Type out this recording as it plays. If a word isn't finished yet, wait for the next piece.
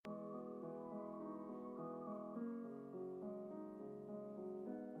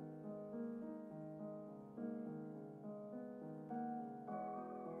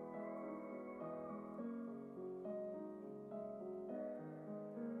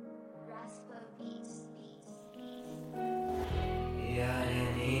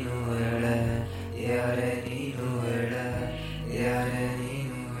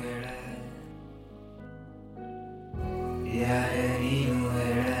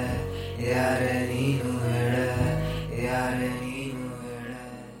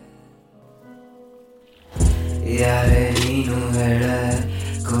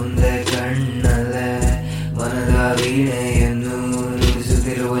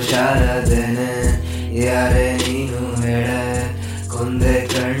ಶಾರದೆನೆ ಯಾರೇ ನೀನು ಹೇಳ ಕೊಂದೆ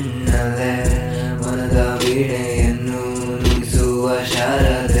ಕಣ್ಣಲ್ಲೇ ಮನದ ವೀಣೆಯನ್ನು ನುಡಿಸುವ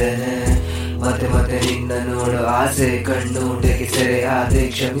ಶಾರದೆನೆ ಮತ್ತೆ ಮತ್ತೆ ನಿನ್ನ ನೋಡು ಆಸೆ ಕಣ್ಣು ಸೆರೆ ಆದೆ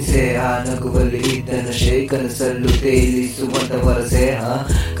ಕ್ಷಮಿಸೆ ಆ ನಗುವಲ್ಲಿ ಇದ್ದನ ಕನಸಲ್ಲು ತೇಲಿಸುವಂತ ವರಸೆ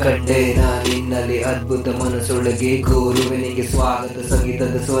ಕಂಡೆ ನಾ ನಿನ್ನಲ್ಲಿ ಅದ್ಭುತ ಮನಸ್ಸೊಳಗೆ ಕೋರುವೆನಿಗೆ ಸ್ವಾಗತ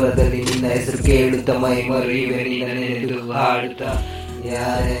ಸಂಗೀತದ ಸ್ವರದಲ್ಲಿ ನಿನ್ನ ಹೆಸರು ಕೇಳುತ್ತ ಮೈ ಮರೆಯುವೆ ನಿನ್ನ ನೆನೆದು ಹಾಡುತ್ತ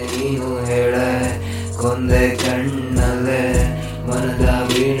ಯಾರೇ ನೀನು ಹೇಳ ಕೊಂದೆ ಕಣ್ಣಲ್ಲೇ ಮನದ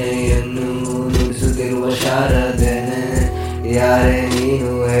ವೀಣೆಯನ್ನು ನುಡಿಸುತ್ತಿರುವ ಶಾರದೆನೆ ಯಾರೇ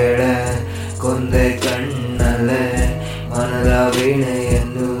ನೀನು ಹೇಳ